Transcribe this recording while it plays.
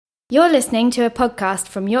You're listening to a podcast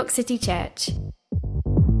from York City Church.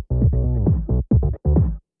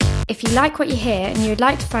 If you like what you hear and you would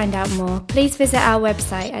like to find out more, please visit our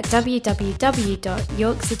website at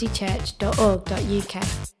www.yorkcitychurch.org.uk.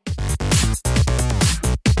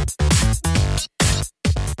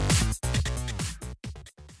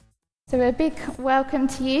 So a big welcome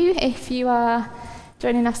to you if you are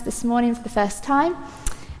joining us this morning for the first time.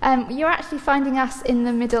 You're actually finding us in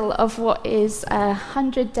the middle of what is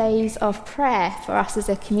 100 days of prayer for us as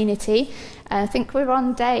a community. I think we're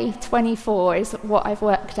on day 24 is what I've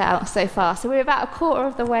worked out so far. So we're about a quarter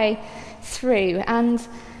of the way through. And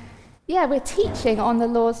yeah, we're teaching on the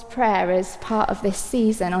Lord's Prayer as part of this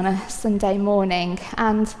season on a Sunday morning.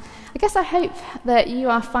 And I guess I hope that you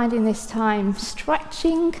are finding this time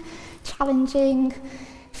stretching, challenging,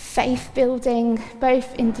 faith-building,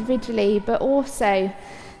 both individually but also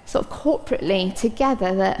sort of corporately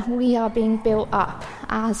together, that we are being built up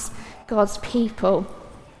as God's people.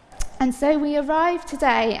 And so we arrive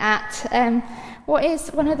today at what is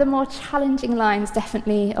one of the more challenging lines,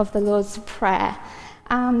 definitely, of the Lord's Prayer.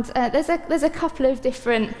 And there's a couple of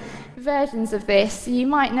different versions of this. You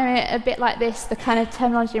might know it a bit like this, the kind of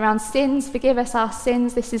terminology around sins. Forgive us our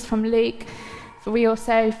sins. This is from Luke. For we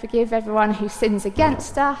also forgive everyone who sins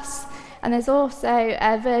against us. And there's also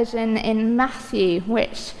a version in Matthew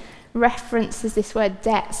which references this word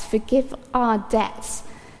debts. Forgive our debts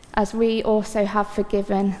as we also have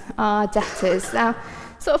forgiven our debtors. Now,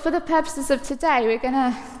 sort of for the purposes of today, we're going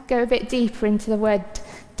to go a bit deeper into the word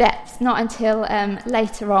debts, not until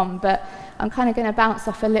later on, but I'm kind of going to bounce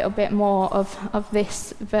off a little bit more of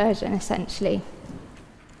this version, essentially.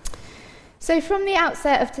 So from the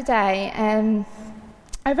outset of today,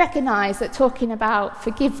 I recognise that talking about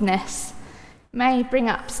forgiveness may bring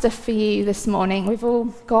up stuff for you this morning. We've all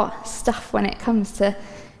got stuff when it comes to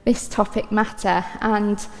this topic matter,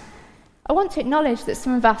 and I want to acknowledge that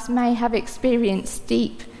some of us may have experienced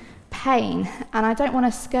deep pain, and I don't want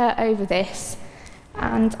to skirt over this.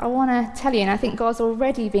 And I want to tell you, and I think God's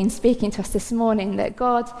already been speaking to us this morning, that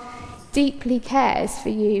God deeply cares for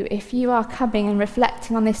you if you are coming and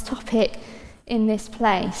reflecting on this topic in this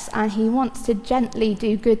place, and he wants to gently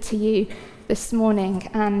do good to you this morning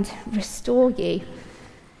and restore you.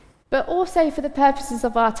 But also for the purposes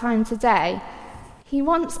of our time today, he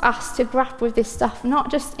wants us to grapple with this stuff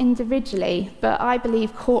not just individually, but I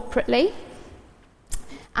believe corporately.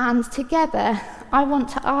 And together, I want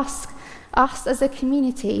to ask us as a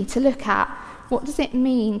community to look at what does it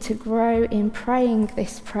mean to grow in praying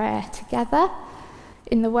this prayer together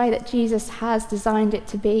in the way that Jesus has designed it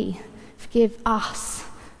to be. Forgive us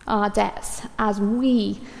our debts as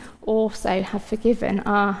we also have forgiven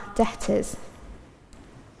our debtors.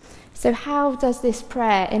 So how does this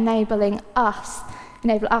prayer enable us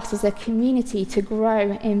as a community to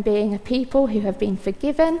grow in being a people who have been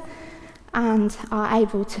forgiven and are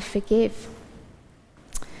able to forgive?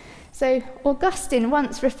 So Augustine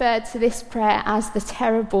once referred to this prayer as the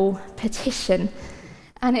terrible petition.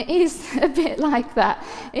 And it is a bit like that.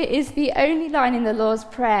 It is the only line in the Lord's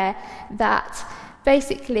Prayer that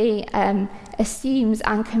basically assumes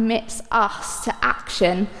and commits us to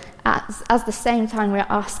action at the same time we're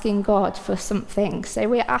asking God for something. So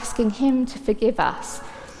we're asking him to forgive us,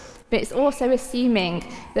 but it's also assuming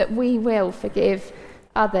that we will forgive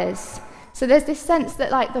others. So there's this sense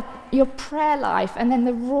that your prayer life and then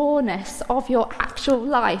the rawness of your actual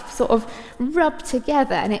life sort of rub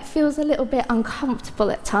together, and it feels a little bit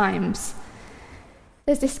uncomfortable at times.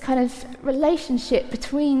 There's this kind of relationship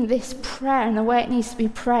between this prayer and the way it needs to be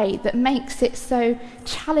prayed that makes it so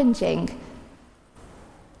challenging.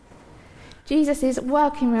 Jesus is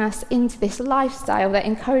welcoming us into this lifestyle that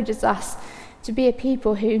encourages us to be a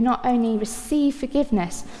people who not only receive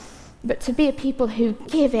forgiveness, but to be a people who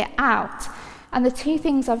give it out. And the two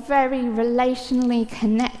things are very relationally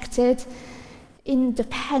connected,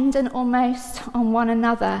 independent almost on one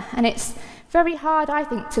another. And it's very hard, I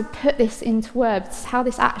think, to put this into words, how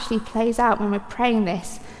this actually plays out when we're praying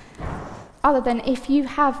this, other than if you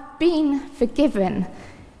have been forgiven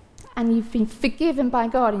and you've been forgiven by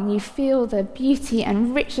God and you feel the beauty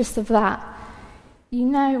and richness of that, you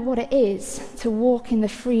know what it is to walk in the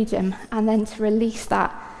freedom and then to release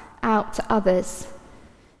that out to others.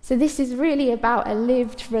 So this is really about a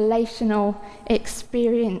lived relational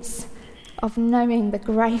experience of knowing the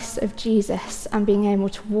grace of Jesus and being able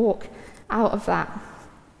to walk out of that.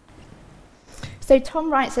 So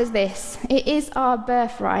Tom Wright says this: it is our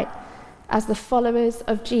birthright as the followers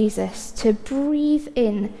of Jesus to breathe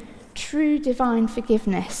in true divine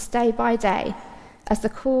forgiveness day by day as the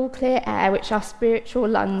cool, clear air which our spiritual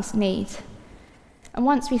lungs need. And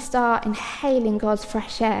once we start inhaling God's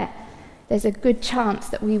fresh air, there's a good chance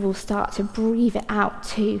that we will start to breathe it out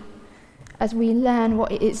too. As we learn what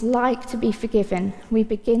it is like to be forgiven, we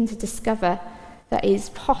begin to discover that it is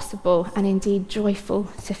possible and indeed joyful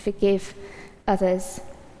to forgive others.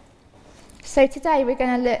 So today we're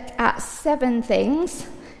going to look at 7 things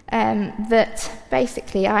that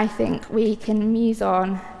basically I think we can muse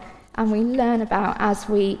on and we learn about as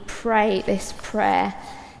we pray this prayer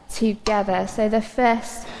together. So the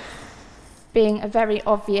first being a very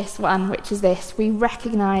obvious one, which is this: we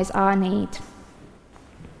recognise our need.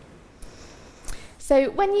 So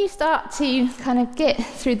when you start to kind of get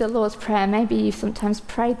through the Lord's Prayer, maybe you've sometimes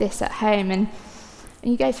prayed this at home and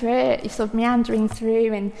you go through it, you're sort of meandering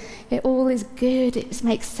through and it all is good, it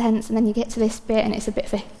makes sense, and then you get to this bit and it's a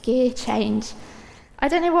bit of a gear change. I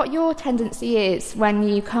don't know what your tendency is when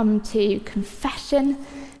you come to confession,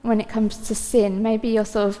 when it comes to sin. Maybe you're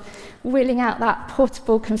sort of wheeling out that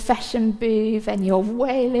portable confession booth and you're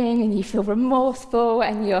wailing and you feel remorseful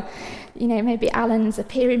and you're, maybe Alan's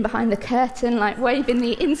appearing behind the curtain, like waving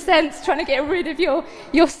the incense, trying to get rid of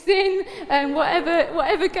your sin and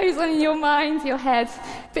whatever goes on in your mind, your head.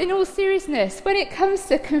 But in all seriousness, when it comes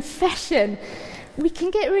to confession, we can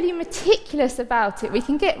get really meticulous about it. We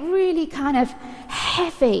can get really kind of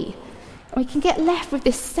heavy. We can get left with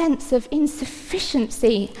this sense of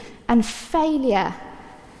insufficiency and failure.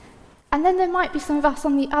 And then there might be some of us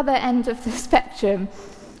on the other end of the spectrum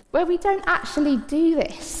where we don't actually do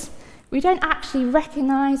this. We don't actually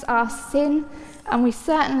recognise our sin, and we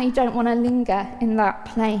certainly don't want to linger in that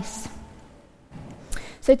place.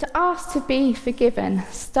 So to ask to be forgiven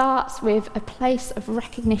starts with a place of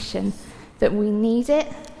recognition that we need it,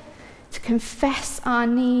 to confess our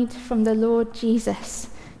need from the Lord Jesus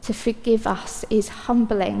to forgive us is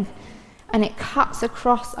humbling, and it cuts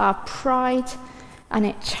across our pride and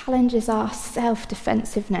it challenges our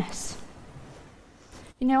self-defensiveness.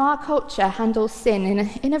 Our culture handles sin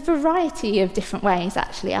in a variety of different ways,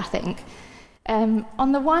 actually, I think.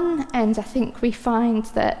 On the one end, I think we find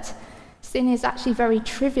that sin is actually very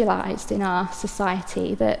trivialised in our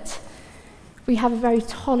society, that we have a very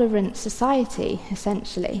tolerant society,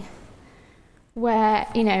 essentially, where,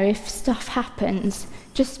 if stuff happens,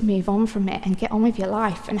 just move on from it and get on with your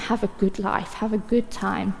life and have a good life, have a good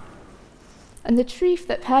time. And the truth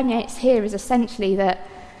that permeates here is essentially that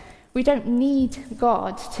we don't need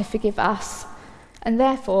God to forgive us, and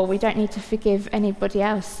therefore we don't need to forgive anybody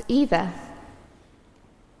else either.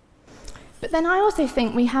 But then I also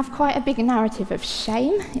think we have quite a big narrative of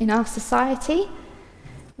shame in our society,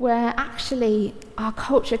 where actually our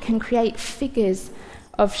culture can create figures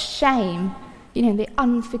of shame, the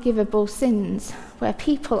unforgivable sins, where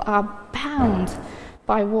people are bound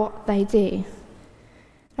by what they do.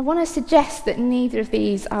 I want to suggest that neither of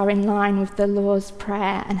these are in line with the Lord's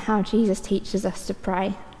Prayer and how Jesus teaches us to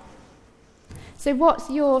pray. So what's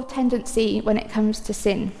your tendency when it comes to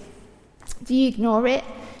sin? Do you ignore it,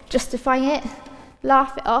 justify it,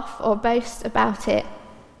 laugh it off, or boast about it?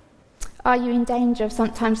 Are you in danger of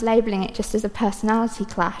sometimes labelling it just as a personality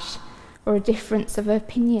clash or a difference of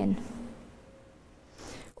opinion?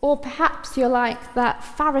 Or perhaps you're like that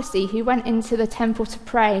Pharisee who went into the temple to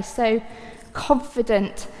pray, so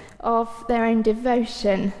confident of their own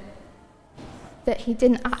devotion that he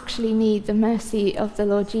didn't actually need the mercy of the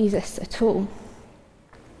Lord Jesus at all.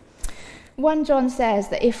 1 John says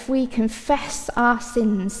that if we confess our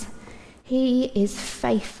sins, he is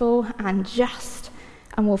faithful and just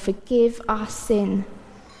and will forgive our sin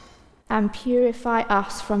and purify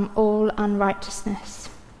us from all unrighteousness.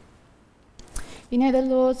 The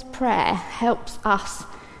Lord's Prayer helps us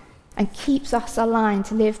and keeps us aligned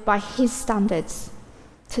to live by his standards,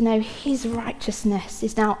 to know his righteousness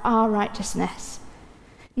is now our righteousness,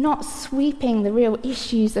 not sweeping the real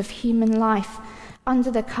issues of human life under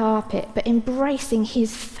the carpet, but embracing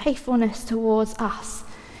his faithfulness towards us,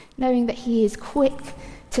 knowing that he is quick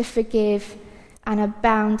to forgive and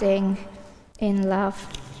abounding in love.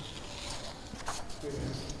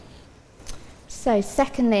 So,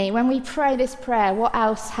 secondly, when we pray this prayer, what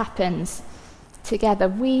else happens? Together,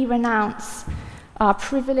 we renounce our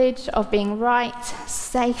privilege of being right,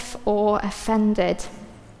 safe, or offended.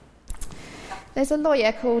 There's a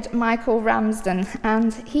lawyer called Michael Ramsden,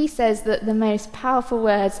 and he says that the most powerful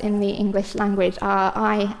words in the English language are,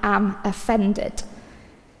 "I am offended."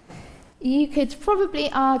 You could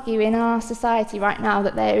probably argue in our society right now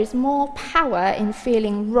that there is more power in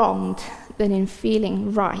feeling wronged than in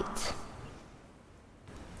feeling right.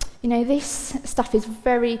 This stuff is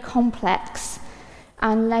very complex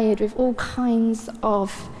and layered with all kinds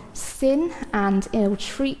of sin and ill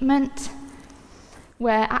treatment,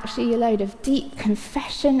 where actually a load of deep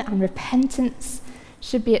confession and repentance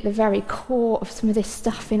should be at the very core of some of this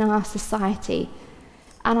stuff in our society.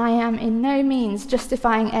 And I am in no means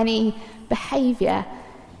justifying any behaviour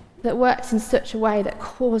that works in such a way that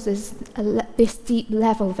causes this deep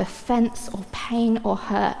level of offence or pain or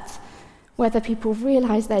hurt, whether people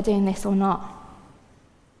realise they're doing this or not.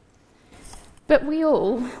 But we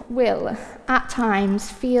all will, at times,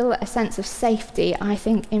 feel a sense of safety, I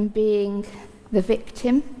think, in being the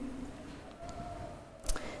victim,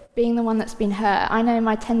 being the one that's been hurt. I know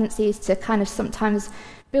my tendency is to kind of sometimes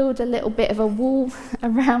build a little bit of a wall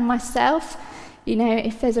around myself. You know,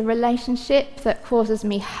 if there's a relationship that causes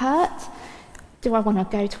me hurt, do I want to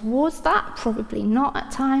go towards that? Probably not at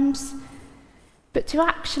times. But to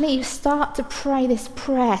actually start to pray this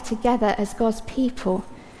prayer together as God's people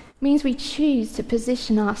means we choose to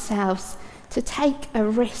position ourselves to take a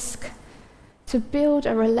risk, to build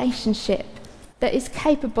a relationship that is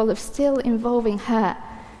capable of still involving hurt,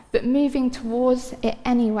 but moving towards it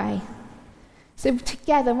anyway. So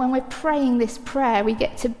together, when we're praying this prayer, we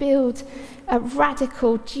get to build a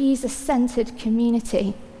radical, Jesus-centered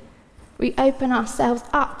community. We open ourselves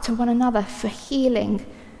up to one another for healing,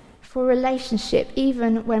 for relationship,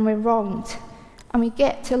 even when we're wronged. And we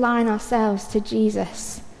get to align ourselves to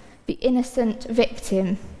Jesus, the innocent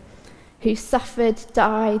victim who suffered,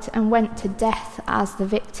 died, and went to death as the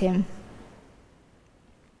victim.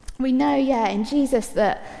 We know, in Jesus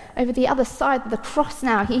that over the other side of the cross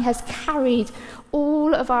now, he has carried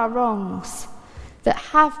all of our wrongs that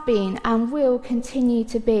have been and will continue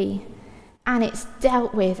to be. And it's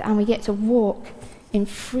dealt with, and we get to walk in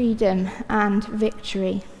freedom and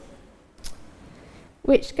victory.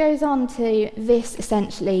 Which goes on to this,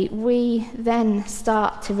 essentially. We then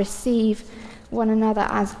start to receive one another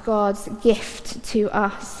as God's gift to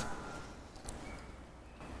us.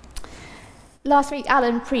 Last week,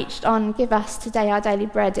 Alan preached on Give Us Today Our Daily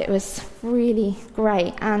Bread. It was really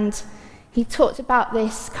great. And he talked about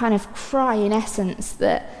this kind of cry, in essence,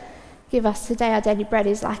 that Give Us Today Our Daily Bread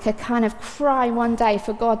is like a kind of cry one day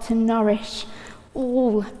for God to nourish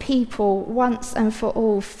all people once and for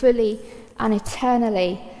all, fully and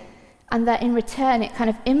eternally, and that in return it kind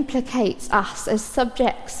of implicates us as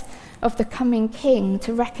subjects of the coming King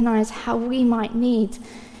to recognise how we might need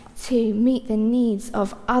to meet the needs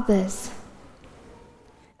of others.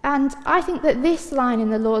 And I think that this line in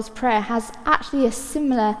the Lord's Prayer has actually a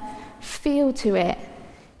similar feel to it.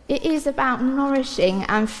 It is about nourishing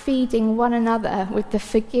and feeding one another with the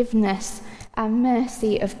forgiveness and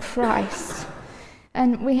mercy of Christ.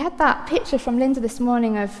 And we had that picture from Linda this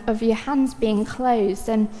morning of your hands being closed.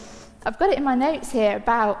 And I've got it in my notes here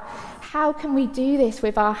about how can we do this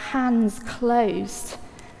with our hands closed?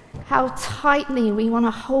 How tightly we want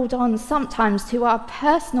to hold on sometimes to our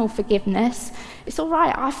personal forgiveness. It's all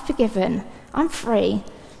right, I've forgiven, I'm free.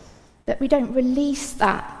 That we don't release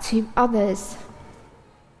that to others.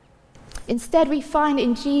 Instead, we find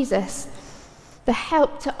in Jesus the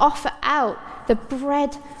help to offer out the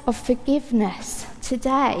bread of forgiveness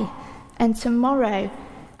today and tomorrow,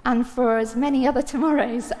 and for as many other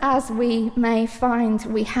tomorrows as we may find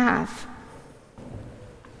we have.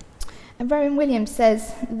 And Rowan Williams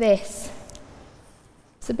says this.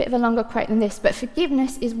 It's a bit of a longer quote than this, but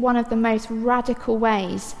forgiveness is one of the most radical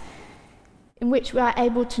ways in which we are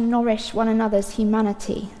able to nourish one another's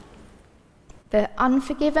humanity. The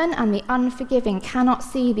unforgiven and the unforgiving cannot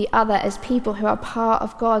see the other as people who are part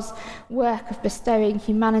of God's work of bestowing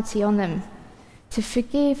humanity on them. To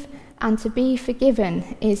forgive and to be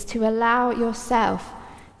forgiven is to allow yourself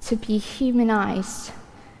to be humanized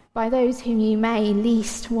by those whom you may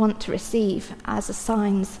least want to receive as a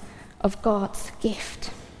signs of God's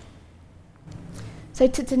gift. So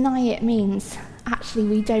to deny it means actually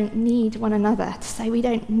we don't need one another. To say I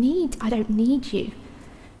don't need you.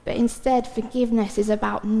 But instead, forgiveness is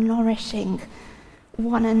about nourishing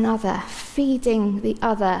one another, feeding the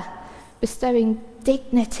other, bestowing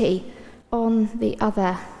dignity on the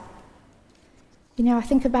other. You know, I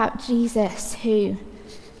think about Jesus, who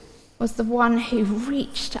was the one who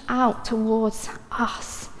reached out towards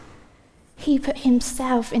us. He put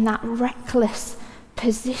himself in that reckless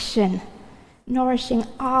position, nourishing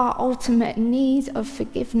our ultimate need of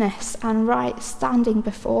forgiveness and right standing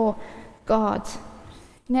before God.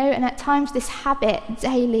 You know, and at times this habit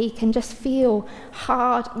daily can just feel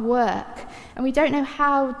hard work. And we don't know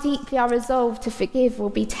how deeply our resolve to forgive will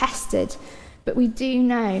be tested. But we do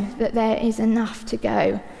know that there is enough to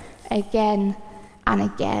go again and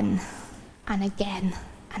again and again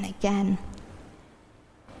and again.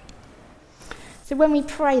 So when we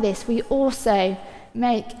pray this, we also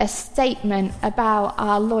make a statement about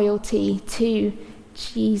our loyalty to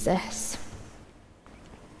Jesus.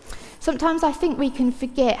 Sometimes I think we can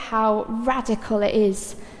forget how radical it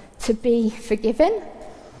is to be forgiven.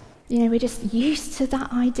 We're just used to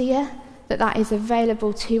that idea that is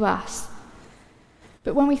available to us.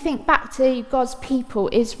 But when we think back to God's people,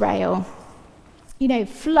 Israel,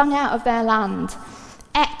 flung out of their land,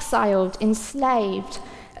 exiled, enslaved,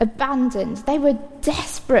 abandoned, they were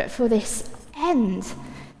desperate for this end.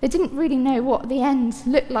 They didn't really know what the end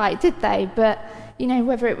looked like, did they? But,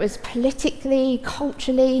 whether it was politically,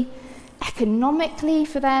 culturally, economically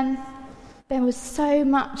for them, there was so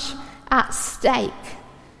much at stake.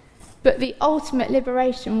 But the ultimate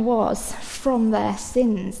liberation was from their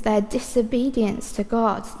sins, their disobedience to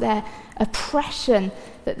God, their oppression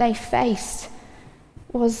that they faced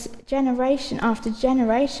was generation after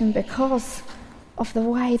generation because of the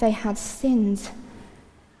way they had sinned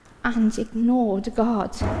and ignored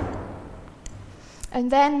God.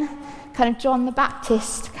 And then kind of John the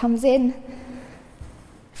Baptist comes in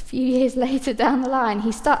a few years later down the line.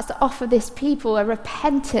 He starts to offer this people a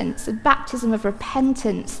repentance, a baptism of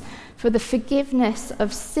repentance for the forgiveness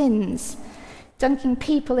of sins, dunking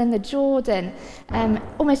people in the Jordan,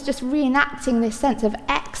 almost just reenacting this sense of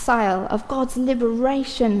exile, of God's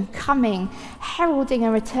liberation coming, heralding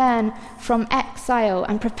a return from exile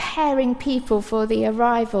and preparing people for the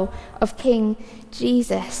arrival of King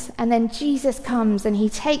Jesus. And then Jesus comes and he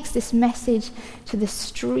takes this message to the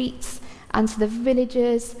streets and to the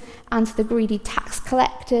villagers and to the greedy tax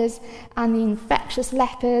collectors and the infectious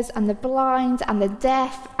lepers and the blind and the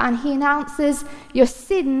deaf, and he announces, your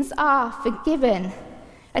sins are forgiven.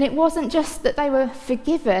 And it wasn't just that they were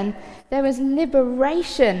forgiven, there was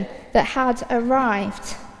liberation that had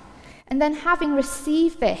arrived. And then having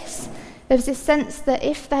received this, there was this sense that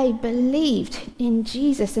if they believed in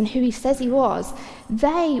Jesus and who he says he was,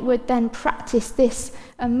 they would then practice this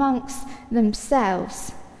amongst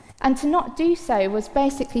themselves. And to not do so was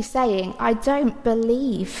basically saying, I don't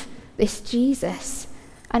believe this Jesus.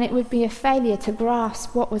 And it would be a failure to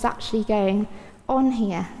grasp what was actually going on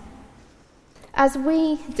here. As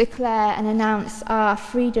we declare and announce our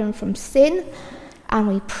freedom from sin, and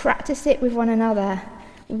we practice it with one another,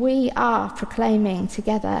 we are proclaiming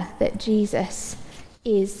together that Jesus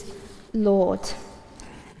is Lord.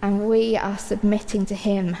 And we are submitting to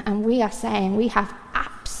him, and we are saying we have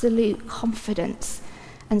absolute confidence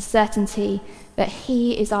and certainty that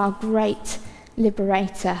he is our great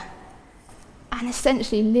liberator. And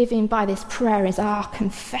essentially living by this prayer is our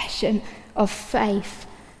confession of faith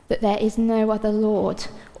that there is no other Lord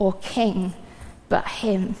or King but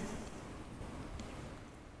him.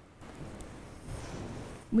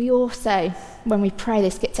 We also, when we pray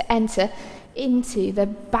this, get to enter into the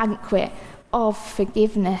banquet of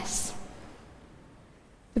forgiveness.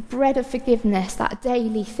 The bread of forgiveness, that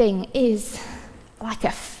daily thing, is like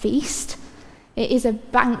a feast. It is a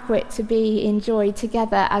banquet to be enjoyed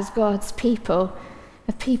together as God's people,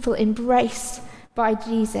 a people embraced by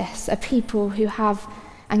Jesus, a people who have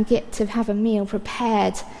and get to have a meal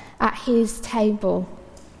prepared at his table,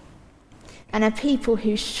 and a people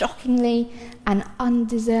who shockingly and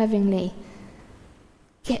undeservingly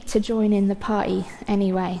get to join in the party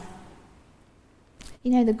anyway.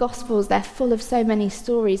 The Gospels, they're full of so many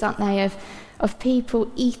stories, aren't they, of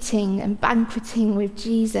people eating and banqueting with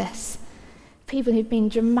Jesus, people who've been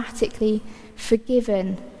dramatically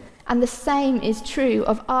forgiven. And the same is true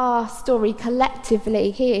of our story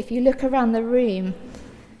collectively here. If you look around the room,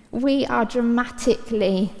 we are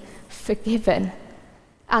dramatically forgiven.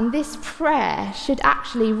 And this prayer should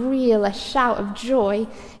actually reel a shout of joy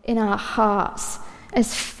in our hearts.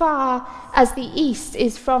 As far as the east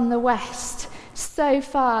is from the west, so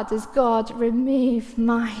far does God remove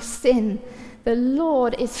my sin. The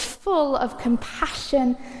Lord is full of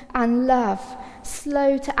compassion and love,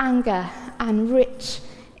 slow to anger and rich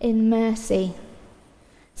in mercy.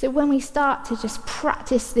 So when we start to just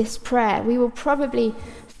practice this prayer, we will probably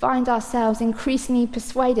find ourselves increasingly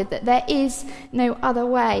persuaded that there is no other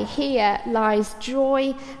way. Here lies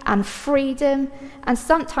joy and freedom, and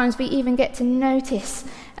sometimes we even get to notice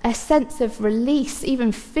a sense of release.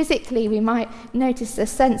 Even physically, we might notice a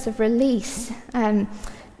sense of release.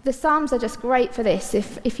 The Psalms are just great for this.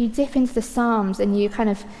 If you dip into the Psalms and you kind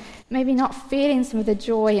of maybe not feeling some of the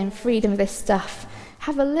joy and freedom of this stuff,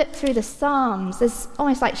 have a look through the Psalms. There's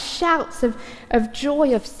almost like shouts of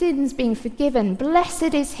joy, of sins being forgiven.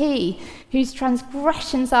 Blessed is he whose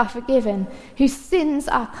transgressions are forgiven, whose sins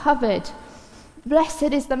are covered.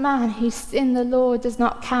 Blessed is the man whose sin the Lord does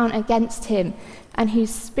not count against him, and whose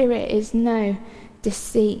spirit is no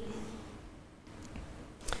deceit.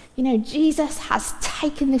 Jesus has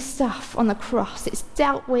taken this stuff on the cross. It's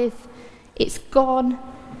dealt with. It's gone.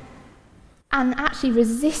 And actually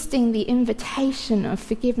resisting the invitation of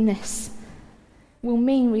forgiveness will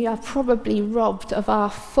mean we are probably robbed of our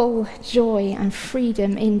full joy and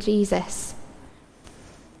freedom in Jesus.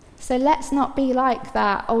 So let's not be like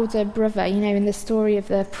that older brother, in the story of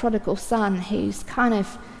the prodigal son, who's kind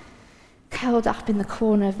of curled up in the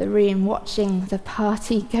corner of the room watching the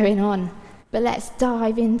party going on. But let's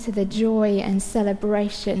dive into the joy and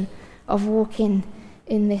celebration of walking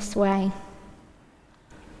in this way.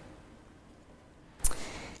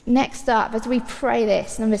 Next up, as we pray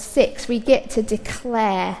this, number 6, we get to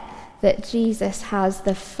declare that Jesus has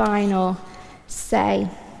the final say.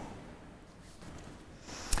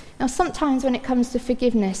 Now, sometimes when it comes to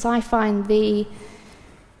forgiveness, I find the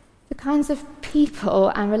kinds of people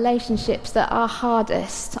and relationships that are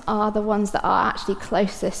hardest are the ones that are actually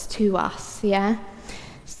closest to us, yeah?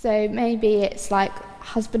 So maybe it's like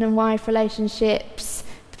husband and wife relationships,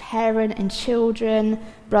 parent and children,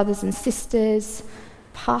 brothers and sisters,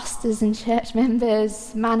 pastors and church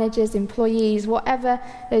members, managers, employees, whatever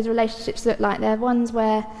those relationships look like. They're ones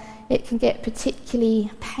where it can get particularly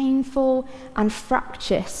painful and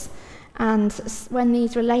fractious. And when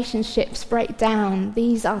these relationships break down,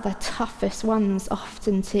 these are the toughest ones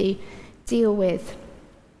often to deal with.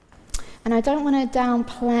 And I don't want to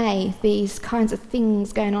downplay these kinds of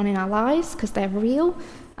things going on in our lives, because they're real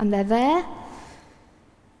and they're there.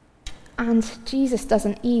 And Jesus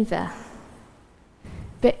doesn't either.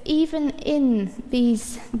 But even in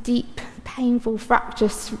these deep, painful,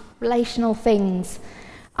 fractious relational things,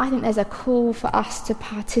 I think there's a call for us to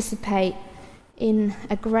participate in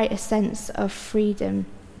a greater sense of freedom.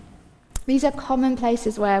 These are common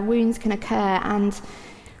places where wounds can occur, and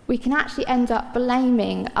we can actually end up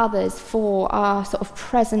blaming others for our sort of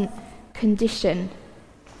present condition.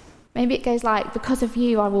 Maybe it goes like, because of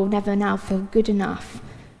you, I will never now feel good enough.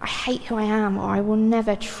 I hate who I am, or I will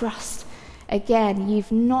never trust again.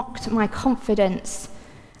 You've knocked my confidence.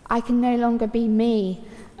 I can no longer be me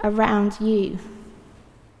around you.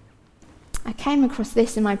 I came across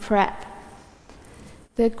this in my prep.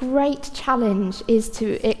 The great challenge is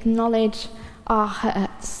to acknowledge our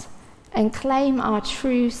hurts and claim our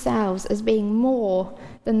true selves as being more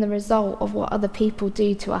than the result of what other people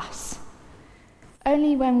do to us.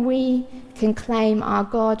 Only when we can claim our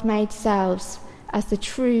God-made selves as the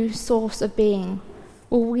true source of being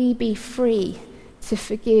will we be free to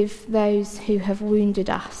forgive those who have wounded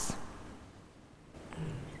us.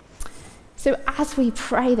 So as we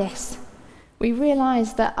pray this, we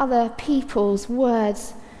realise that other people's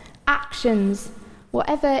words, actions,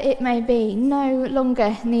 whatever it may be, no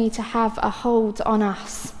longer need to have a hold on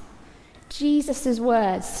us. Jesus'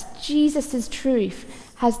 words, Jesus'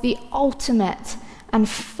 truth has the ultimate and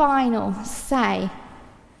final say.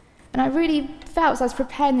 And I really felt as I was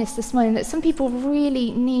preparing this morning that some people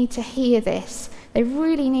really need to hear this. They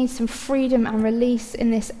really need some freedom and release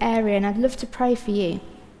in this area, and I'd love to pray for you.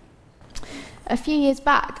 A few years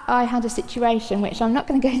back, I had a situation, which I'm not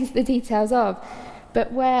going to go into the details of,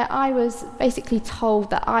 but where I was basically told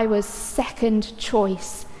that I was second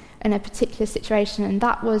choice in a particular situation, and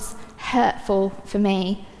that was hurtful for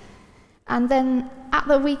me. And then at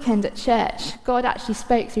the weekend at church, God actually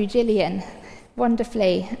spoke through Gillian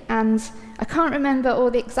wonderfully, and I can't remember all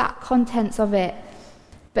the exact contents of it,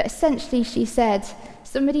 but essentially she said,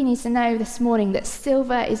 somebody needs to know this morning that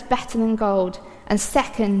silver is better than gold, and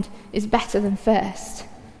second is better than first.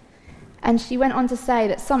 And she went on to say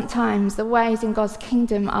that sometimes the ways in God's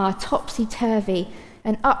kingdom are topsy-turvy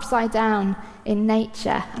and upside down in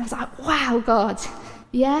nature. And I was like, wow, God,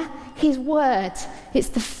 yeah? His word, it's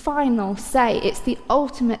the final say, it's the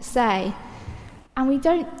ultimate say. And we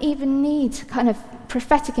don't even need kind of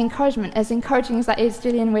prophetic encouragement, as encouraging as that is,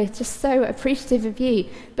 Gillian. We're just so appreciative of you.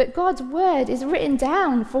 But God's word is written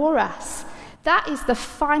down for us. That is the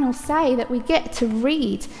final say that we get to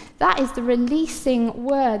read. That is the releasing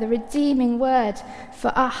word, the redeeming word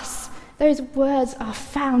for us. Those words are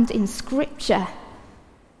found in Scripture.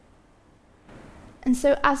 And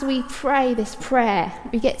so as we pray this prayer,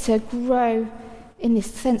 we get to grow in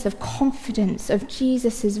this sense of confidence of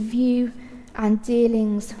Jesus' view and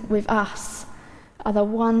dealings with us are the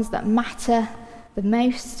ones that matter the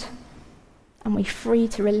most, and we're free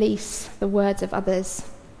to release the words of others.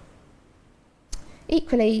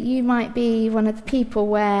 Equally, you might be one of the people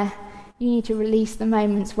where you need to release the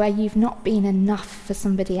moments where you've not been enough for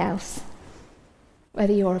somebody else.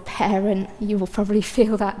 Whether you're a parent, you will probably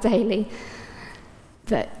feel that daily.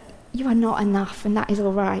 But you are not enough, and that is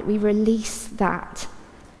all right. We release that.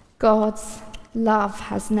 God's love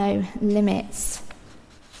has no limits,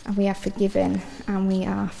 and we are forgiven, and we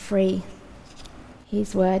are free.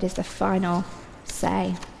 His word is the final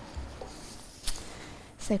say.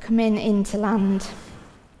 So come into land.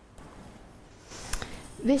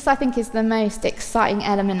 This, I think, is the most exciting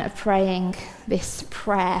element of praying, this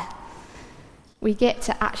prayer. We get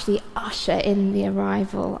to actually usher in the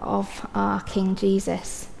arrival of our King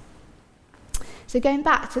Jesus. So going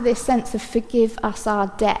back to this sense of forgive us our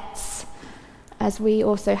debts, as we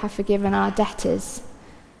also have forgiven our debtors.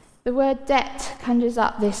 The word debt conjures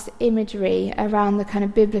up this imagery around the kind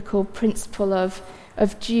of biblical principle of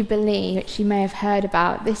Jubilee, which you may have heard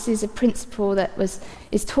about. This is a principle that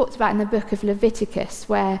is talked about in the book of Leviticus,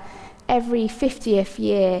 where every 50th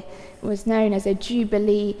year was known as a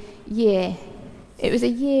Jubilee year. It was a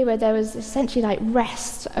year where there was essentially like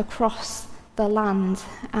rest across the land,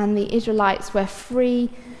 and the Israelites were free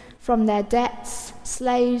from their debts,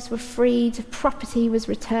 slaves were freed, property was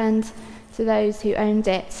returned to those who owned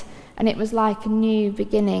it, and it was like a new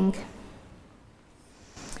beginning.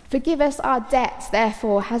 Forgive us our debts,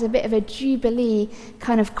 therefore, has a bit of a Jubilee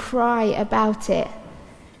kind of cry about it.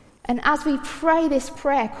 And as we pray this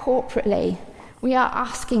prayer corporately, we are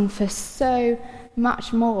asking for so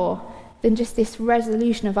much more than just this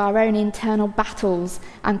resolution of our own internal battles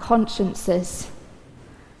and consciences.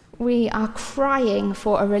 We are crying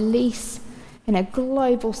for a release in a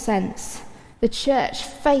global sense. The church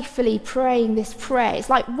faithfully praying this prayer. It's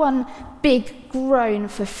like one big groan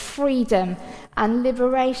for freedom and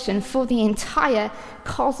liberation for the entire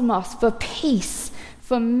cosmos, for peace,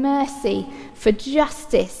 for mercy, for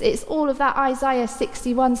justice. It's all of that Isaiah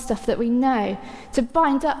 61 stuff that we know. To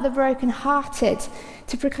bind up the brokenhearted,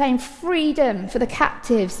 to proclaim freedom for the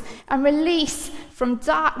captives and release from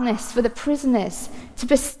darkness for the prisoners, to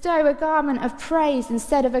bestow a garment of praise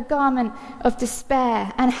instead of a garment of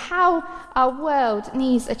despair. And how our world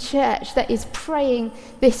needs a church that is praying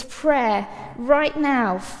this prayer right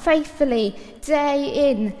now, faithfully,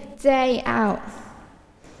 day in, day out.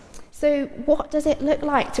 So what does it look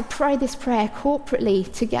like to pray this prayer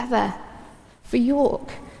corporately together for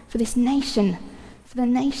York, for this nation, for the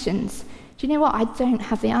nations? Do you know what? I don't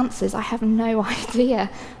have the answers. I have no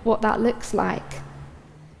idea what that looks like.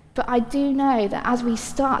 But I do know that as we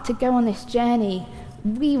start to go on this journey,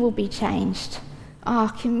 we will be changed.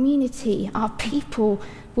 Our community, our people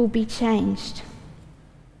will be changed.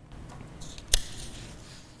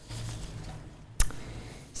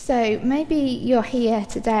 So maybe you're here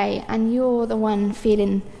today and you're the one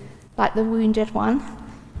feeling like the wounded one,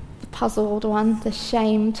 the puzzled one, the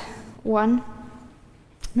shamed one.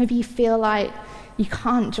 Maybe you feel like you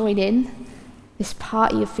can't join in this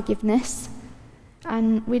party of forgiveness.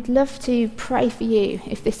 And we'd love to pray for you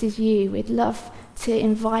if this is you. We'd love to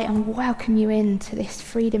invite and welcome you into this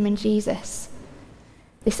freedom in Jesus,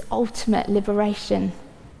 this ultimate liberation.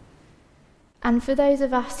 And for those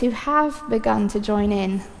of us who have begun to join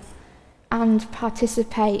in and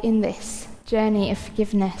participate in this journey of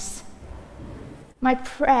forgiveness, my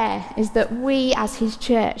prayer is that we as his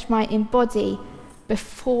church might embody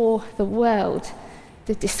before the world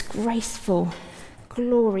the disgraceful,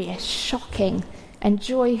 glorious, shocking, and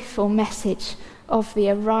joyful message of the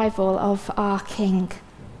arrival of our King.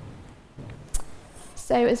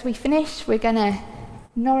 So as we finish, we're going to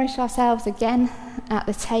nourish ourselves again at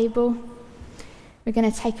the table. We're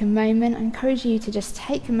going to take a moment. I encourage you to just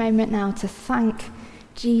take a moment now to thank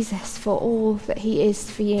Jesus for all that he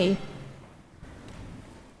is for you.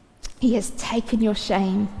 He has taken your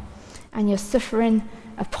shame and your suffering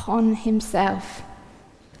upon himself.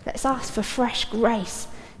 Let's ask for fresh grace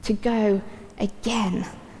to go again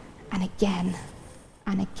and again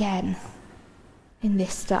and again in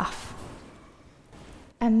this stuff.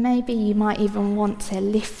 And maybe you might even want to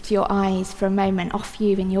lift your eyes for a moment off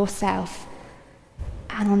you and yourself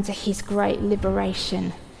and onto his great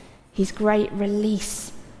liberation, his great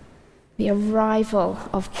release, the arrival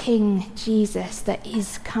of King Jesus that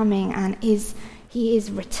is coming and he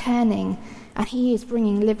is returning, and he is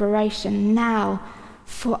bringing liberation now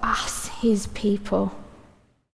for us, his people.